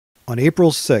On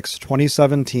April 6,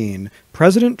 2017,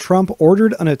 President Trump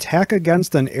ordered an attack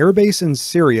against an airbase in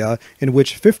Syria in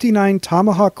which 59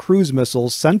 Tomahawk cruise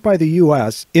missiles sent by the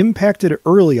U.S. impacted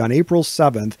early on April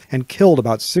 7th and killed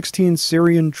about 16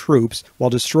 Syrian troops while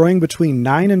destroying between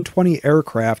 9 and 20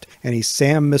 aircraft and a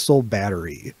SAM missile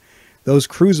battery. Those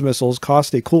cruise missiles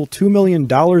cost a cool $2 million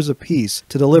apiece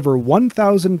to deliver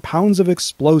 1,000 pounds of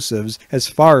explosives as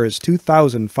far as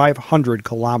 2,500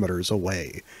 kilometers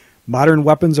away. Modern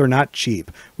weapons are not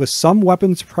cheap, with some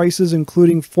weapons prices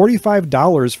including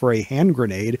 $45 for a hand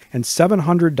grenade and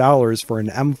 $700 for an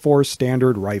M4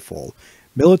 standard rifle.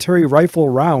 Military rifle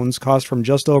rounds cost from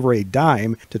just over a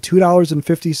dime to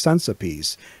 $2.50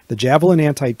 apiece. The Javelin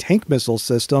anti-tank missile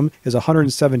system is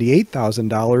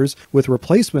 $178,000, with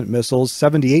replacement missiles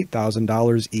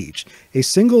 $78,000 each. A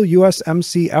single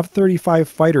USMC F-35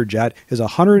 fighter jet is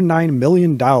 $109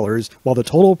 million, while the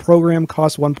total program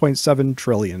costs $1.7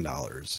 trillion.